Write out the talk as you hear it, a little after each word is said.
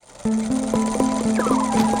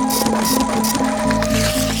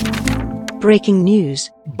Breaking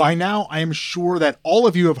news. By now, I am sure that all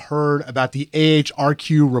of you have heard about the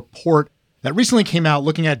AHRQ report that recently came out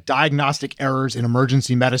looking at diagnostic errors in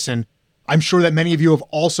emergency medicine. I'm sure that many of you have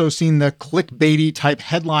also seen the clickbaity type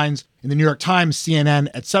headlines in the New York Times, CNN,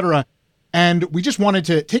 etc. And we just wanted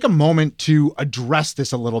to take a moment to address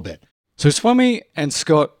this a little bit. So Swami and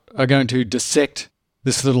Scott are going to dissect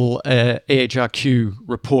this little AHRQ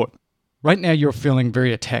report. Right now, you're feeling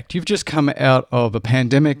very attacked. You've just come out of a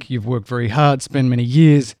pandemic. You've worked very hard, spent many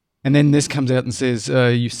years, and then this comes out and says,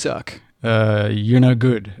 you suck. You're no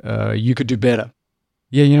good. You could do better.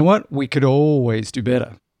 Yeah, you know what? We could always do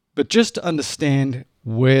better. But just to understand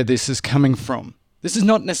where this is coming from. This is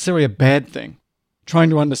not necessarily a bad thing. Trying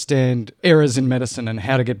to understand errors in medicine and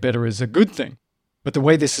how to get better is a good thing. But the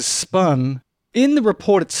way this is spun in the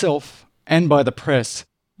report itself and by the press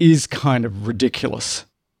is kind of ridiculous.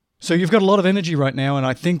 So you've got a lot of energy right now, and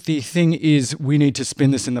I think the thing is we need to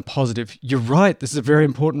spin this in the positive. You're right, this is a very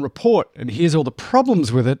important report, and here's all the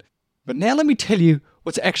problems with it. But now let me tell you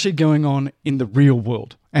what's actually going on in the real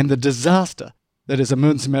world and the disaster that is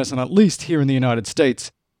emergency medicine, at least here in the United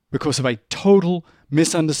States, because of a total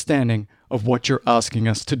misunderstanding of what you're asking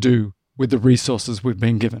us to do with the resources we've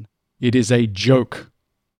been given. It is a joke.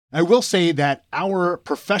 I will say that our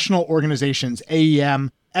professional organizations,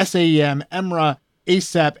 AEM, SAEM, EMRA,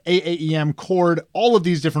 ACEP, AAEM, CORD, all of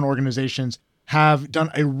these different organizations have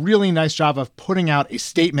done a really nice job of putting out a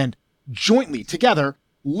statement jointly together,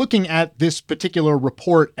 looking at this particular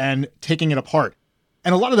report and taking it apart.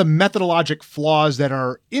 And a lot of the methodologic flaws that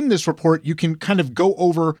are in this report, you can kind of go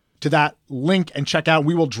over to that link and check out.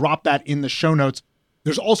 We will drop that in the show notes.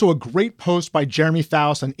 There's also a great post by Jeremy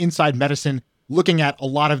Faust on Inside Medicine looking at a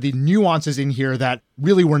lot of the nuances in here that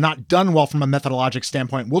really were not done well from a methodologic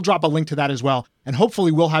standpoint. We'll drop a link to that as well. And hopefully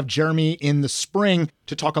we'll have Jeremy in the spring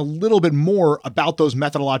to talk a little bit more about those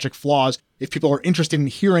methodologic flaws if people are interested in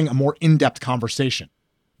hearing a more in-depth conversation.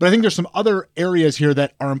 But I think there's some other areas here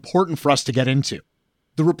that are important for us to get into.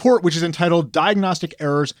 The report, which is entitled Diagnostic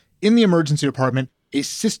Errors in the Emergency Department, a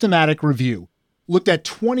Systematic Review, looked at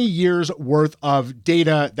 20 years worth of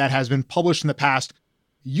data that has been published in the past,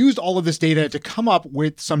 used all of this data to come up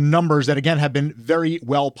with some numbers that, again, have been very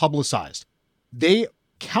well publicized. They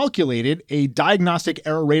calculated a diagnostic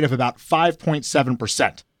error rate of about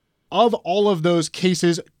 5.7%. Of all of those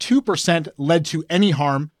cases, 2% led to any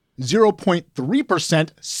harm,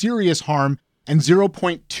 0.3% serious harm, and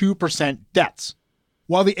 0.2% deaths.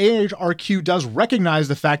 While the AHRQ does recognize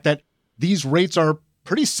the fact that these rates are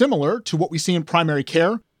pretty similar to what we see in primary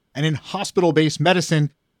care and in hospital-based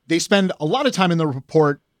medicine, they spend a lot of time in the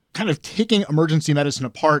report kind of taking emergency medicine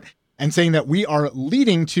apart and saying that we are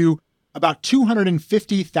leading to about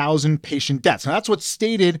 250,000 patient deaths. Now, that's what's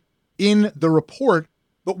stated in the report,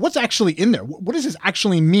 but what's actually in there? What does this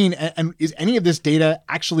actually mean? And is any of this data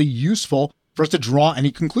actually useful for us to draw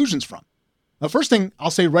any conclusions from? The first thing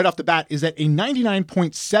I'll say right off the bat is that a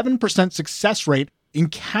 99.7% success rate in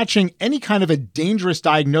catching any kind of a dangerous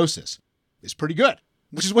diagnosis is pretty good,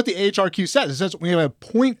 which is what the AHRQ says. It says we have a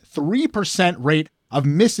 0.3% rate of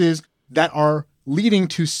misses that are leading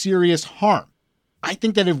to serious harm. I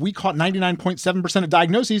think that if we caught 99.7% of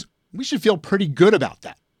diagnoses, we should feel pretty good about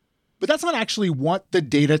that. But that's not actually what the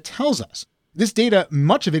data tells us. This data,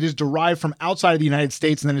 much of it is derived from outside of the United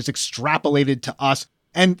States and then it's extrapolated to us.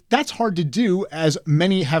 And that's hard to do, as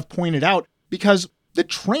many have pointed out, because the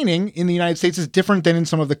training in the United States is different than in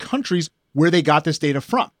some of the countries where they got this data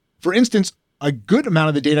from. For instance, a good amount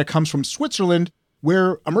of the data comes from Switzerland,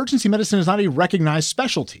 where emergency medicine is not a recognized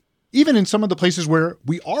specialty. Even in some of the places where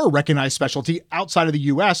we are a recognized specialty outside of the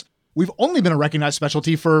US, we've only been a recognized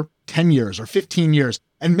specialty for 10 years or 15 years.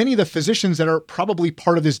 And many of the physicians that are probably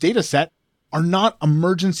part of this data set are not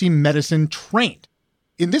emergency medicine trained.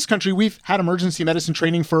 In this country, we've had emergency medicine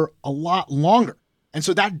training for a lot longer. And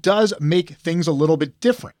so that does make things a little bit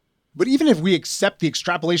different. But even if we accept the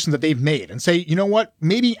extrapolations that they've made and say, you know what,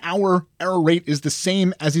 maybe our error rate is the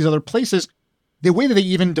same as these other places, the way that they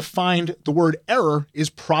even defined the word error is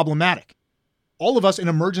problematic. All of us in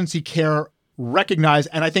emergency care recognize,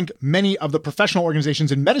 and I think many of the professional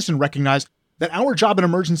organizations in medicine recognize, that our job in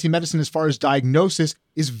emergency medicine as far as diagnosis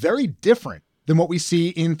is very different than what we see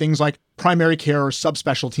in things like primary care or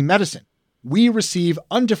subspecialty medicine. We receive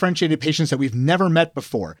undifferentiated patients that we've never met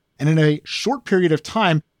before. And in a short period of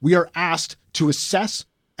time, we are asked to assess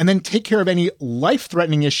and then take care of any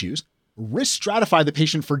life-threatening issues, risk stratify the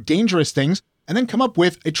patient for dangerous things, and then come up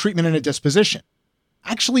with a treatment and a disposition.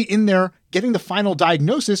 Actually in there, getting the final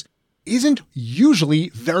diagnosis isn't usually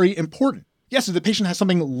very important. Yes, if the patient has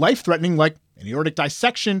something life-threatening like an aortic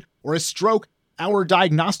dissection or a stroke, our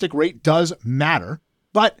diagnostic rate does matter.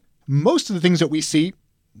 But most of the things that we see,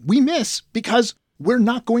 we miss because we're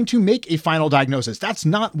not going to make a final diagnosis. That's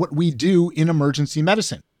not what we do in emergency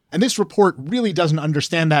medicine. And this report really doesn't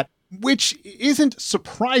understand that, which isn't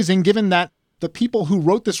surprising given that the people who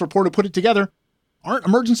wrote this report, who put it together, aren't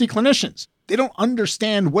emergency clinicians. They don't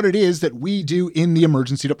understand what it is that we do in the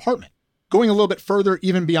emergency department. Going a little bit further,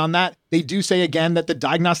 even beyond that, they do say again that the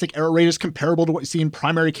diagnostic error rate is comparable to what you see in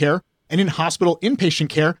primary care and in hospital inpatient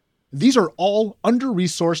care. These are all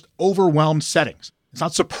under-resourced, overwhelmed settings. It's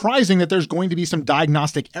not surprising that there's going to be some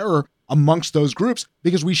diagnostic error amongst those groups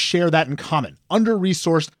because we share that in common,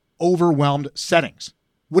 under-resourced, overwhelmed settings.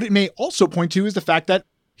 What it may also point to is the fact that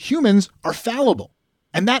humans are fallible,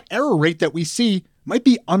 and that error rate that we see might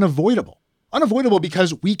be unavoidable. Unavoidable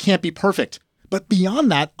because we can't be perfect, but beyond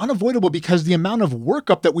that, unavoidable because the amount of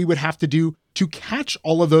workup that we would have to do to catch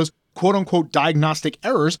all of those quote-unquote diagnostic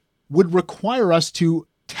errors would require us to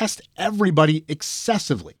test everybody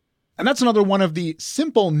excessively. And that's another one of the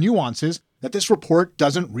simple nuances that this report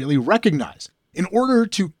doesn't really recognize. In order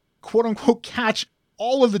to quote-unquote catch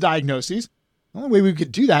all of the diagnoses, the only way we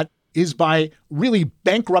could do that is by really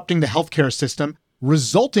bankrupting the healthcare system,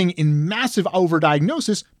 resulting in massive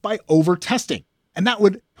overdiagnosis by over-testing. And that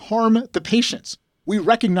would harm the patients. We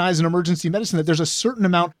recognize in emergency medicine that there's a certain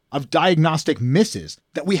amount of diagnostic misses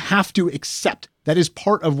that we have to accept. That is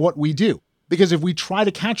part of what we do. Because if we try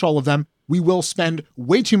to catch all of them, we will spend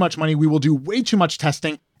way too much money, we will do way too much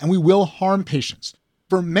testing, and we will harm patients.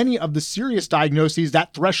 For many of the serious diagnoses,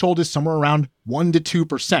 that threshold is somewhere around 1 to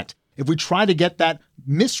 2%. If we try to get that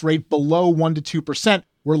miss rate below 1 to 2%,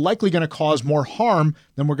 we're likely going to cause more harm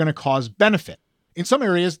than we're going to cause benefit. In some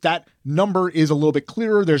areas, that number is a little bit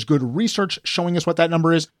clearer. There's good research showing us what that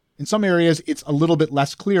number is. In some areas, it's a little bit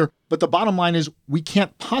less clear. But the bottom line is we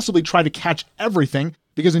can't possibly try to catch everything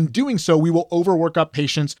because in doing so, we will overwork up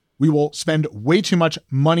patients. We will spend way too much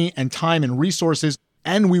money and time and resources,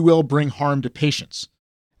 and we will bring harm to patients.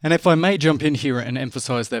 And if I may jump in here and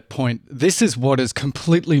emphasize that point, this is what is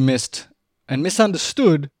completely missed and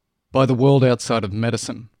misunderstood by the world outside of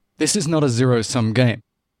medicine. This is not a zero-sum game.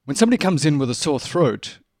 When somebody comes in with a sore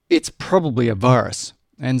throat, it's probably a virus,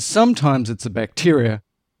 and sometimes it's a bacteria,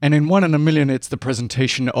 and in 1 in a million, it's the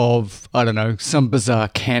presentation of, some bizarre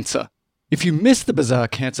cancer. If you miss the bizarre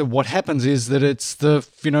cancer, what happens is that it's the,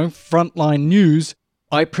 frontline news.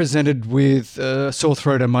 I presented with a sore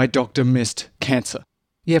throat and my doctor missed cancer.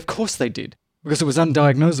 Yeah, of course they did, because it was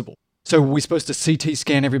undiagnosable. So we're supposed to CT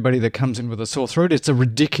scan everybody that comes in with a sore throat. It's a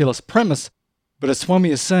ridiculous premise. But as Swami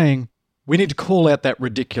is saying, we need to call out that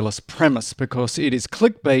ridiculous premise because it is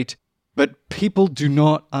clickbait, but people do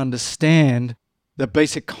not understand the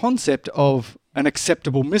basic concept of an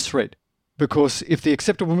acceptable miss rate. Because if the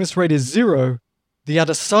acceptable miss rate is 0, the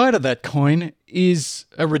other side of that coin is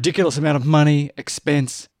a ridiculous amount of money,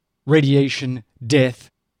 expense, radiation, death,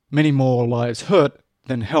 many more lives hurt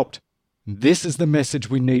than helped. This is the message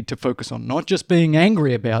we need to focus on, not just being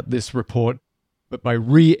angry about this report, but by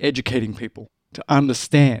re-educating people to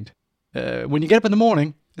understand. When you get up in the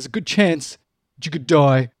morning, there's a good chance that you could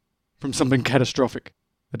die from something catastrophic.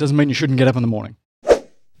 That doesn't mean you shouldn't get up in the morning.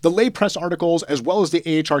 The lay press articles, as well as the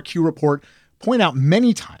AHRQ report, point out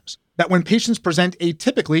many times that when patients present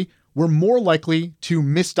atypically, we're more likely to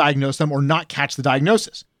misdiagnose them or not catch the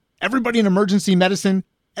diagnosis. Everybody in emergency medicine,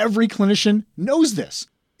 every clinician knows this.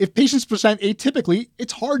 If patients present atypically,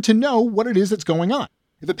 it's hard to know what it is that's going on.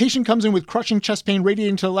 If a patient comes in with crushing chest pain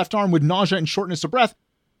radiating to the left arm with nausea and shortness of breath,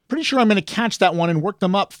 pretty sure I'm going to catch that one and work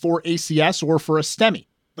them up for ACS or for a STEMI.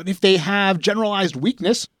 But if they have generalized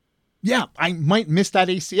weakness, yeah, I might miss that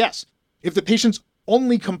ACS. If the patient's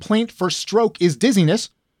only complaint for stroke is dizziness,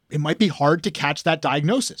 it might be hard to catch that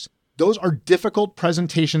diagnosis. Those are difficult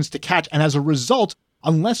presentations to catch. And as a result,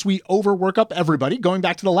 unless we overwork up everybody, going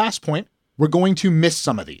back to the last point, we're going to miss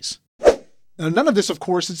some of these. Now, none of this, of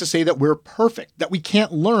course, is to say that we're perfect, that we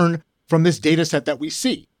can't learn from this data set that we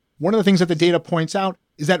see. One of the things that the data points out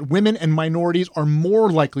is that women and minorities are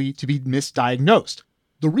more likely to be misdiagnosed.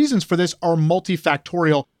 The reasons for this are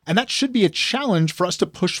multifactorial, and that should be a challenge for us to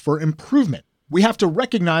push for improvement. We have to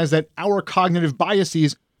recognize that our cognitive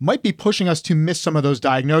biases might be pushing us to miss some of those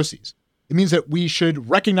diagnoses. It means that we should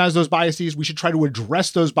recognize those biases, we should try to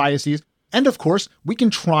address those biases, and of course, we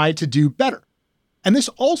can try to do better. And this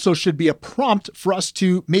also should be a prompt for us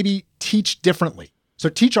to maybe teach differently. So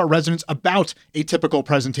teach our residents about atypical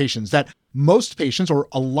presentations, that most patients or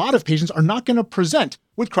a lot of patients are not going to present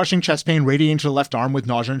with crushing chest pain radiating to the left arm with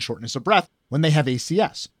nausea and shortness of breath when they have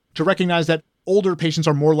ACS. To recognize that older patients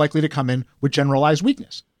are more likely to come in with generalized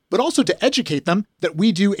weakness, but also to educate them that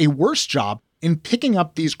we do a worse job in picking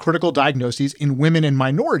up these critical diagnoses in women and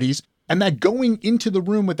minorities, and that going into the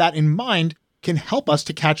room with that in mind can help us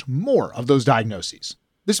to catch more of those diagnoses.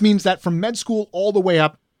 This means that from med school all the way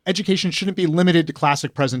up, education shouldn't be limited to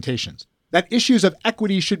classic presentations, that issues of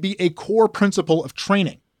equity should be a core principle of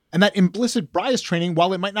training, and that implicit bias training,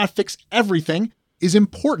 while it might not fix everything, is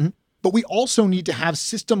important, but we also need to have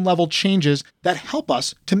system-level changes that help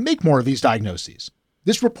us to make more of these diagnoses.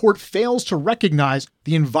 This report fails to recognize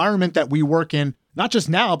the environment that we work in, not just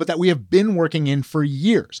now, but that we have been working in for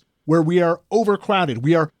years, where we are overcrowded,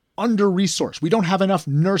 we are under-resourced, we don't have enough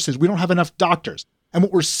nurses, we don't have enough doctors. And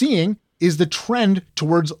what we're seeing is the trend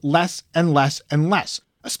towards less and less and less,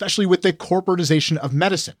 especially with the corporatization of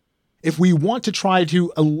medicine. If we want to try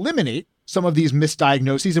to eliminate some of these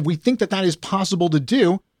misdiagnoses, if we think that that is possible to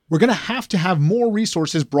do, we're going to have more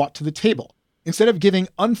resources brought to the table. Instead of giving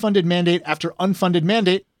unfunded mandate after unfunded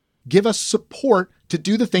mandate, give us support to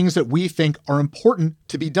do the things that we think are important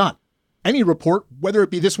to be done. Any report, whether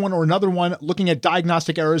it be this one or another one, looking at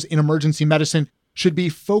diagnostic errors in emergency medicine, should be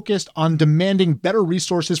focused on demanding better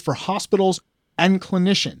resources for hospitals and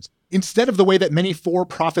clinicians, instead of the way that many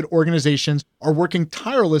for-profit organizations are working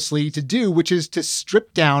tirelessly to do, which is to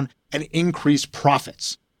strip down and increase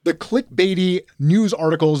profits. The clickbaity news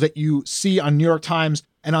articles that you see on New York Times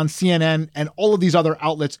and on CNN and all of these other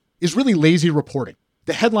outlets is really lazy reporting.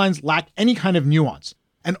 The headlines lack any kind of nuance,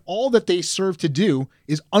 and all that they serve to do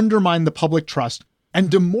is undermine the public trust and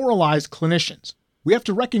demoralize clinicians. We have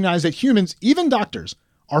to recognize that humans, even doctors,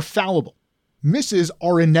 are fallible. Misses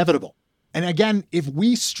are inevitable. And again, if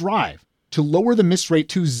we strive to lower the miss rate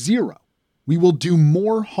to zero, we will do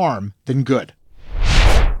more harm than good.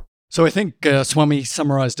 So I think Swami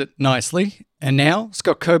summarized it nicely. And now,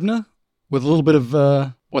 Scott Kobner with a little bit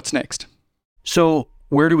of what's next. So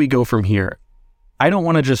where do we go from here? I don't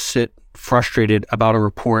want to just sit frustrated about a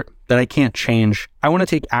report that I can't change. I want to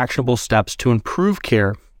take actionable steps to improve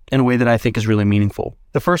care in a way that I think is really meaningful.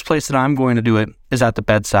 The first place that I'm going to do it is at the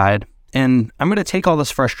bedside. And I'm going to take all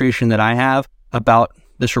this frustration that I have about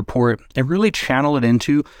this report and really channel it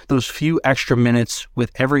into those few extra minutes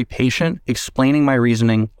with every patient, explaining my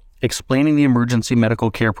reasoning, explaining the emergency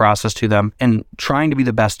medical care process to them, and trying to be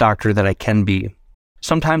the best doctor that I can be.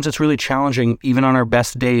 Sometimes it's really challenging, even on our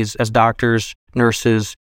best days as doctors,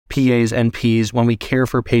 nurses, PAs, NPs, when we care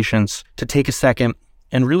for patients, to take a second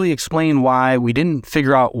and really explain why we didn't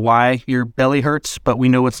figure out why your belly hurts, but we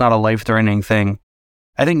know it's not a life-threatening thing.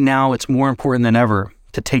 I think now it's more important than ever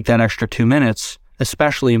to take that extra 2 minutes,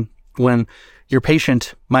 especially when your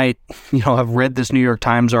patient might, have read this New York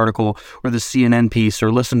Times article or the CNN piece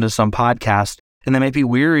or listened to some podcast, and they might be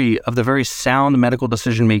weary of the very sound medical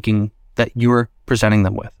decision-making that you're presenting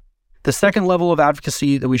them with. The second level of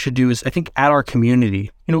advocacy that we should do is, I think, at our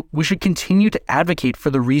community. We should continue to advocate for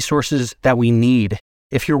the resources that we need.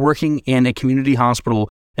 If you're working in a community hospital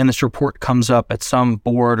and this report comes up at some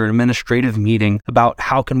board or administrative meeting about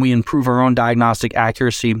how can we improve our own diagnostic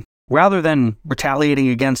accuracy, rather than retaliating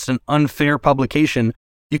against an unfair publication,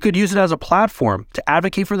 you could use it as a platform to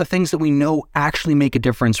advocate for the things that we know actually make a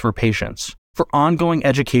difference for patients, for ongoing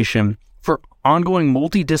education, for ongoing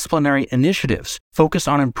multidisciplinary initiatives focused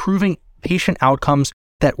on improving patient outcomes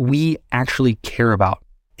that we actually care about.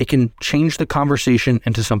 It can change the conversation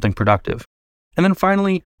into something productive. And then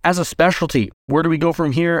finally, as a specialty, where do we go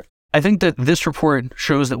from here? I think that this report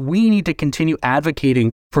shows that we need to continue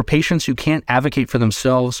advocating for patients who can't advocate for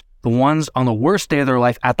themselves, the ones on the worst day of their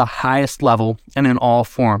life at the highest level and in all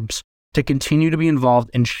forms, to continue to be involved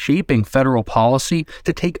in shaping federal policy,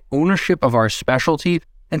 to take ownership of our specialty,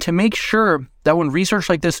 and to make sure that when research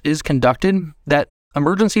like this is conducted, that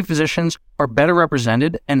emergency physicians are better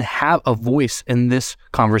represented and have a voice in this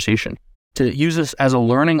conversation. To use this as a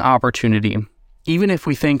learning opportunity, even if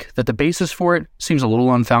we think that the basis for it seems a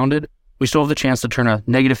little unfounded, we still have the chance to turn a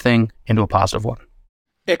negative thing into a positive one.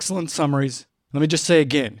 Excellent summaries. Let me just say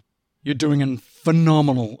again, you're doing a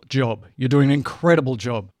phenomenal job. You're doing an incredible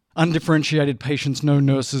job. Undifferentiated patients, no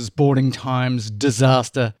nurses, boarding times,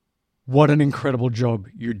 disaster. What an incredible job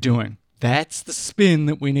you're doing. That's the spin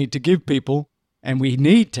that we need to give people, and we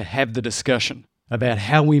need to have the discussion about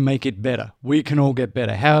how we make it better. We can all get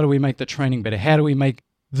better. How do we make the training better? How do we make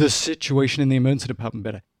the situation in the emergency department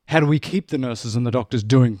better? How do we keep the nurses and the doctors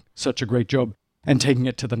doing such a great job and taking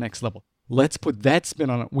it to the next level? Let's put that spin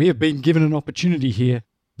on it. We have been given an opportunity here.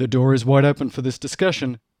 The door is wide open for this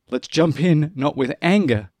discussion. Let's jump in, not with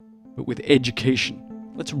anger, but with education.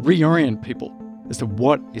 Let's reorient people as to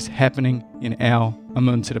what is happening in our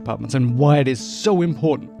emergency departments and why it is so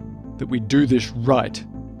important that we do this right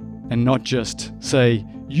and not just say,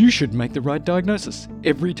 you should make the right diagnosis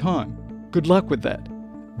every time. Good luck with that.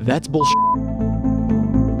 That's bullshit.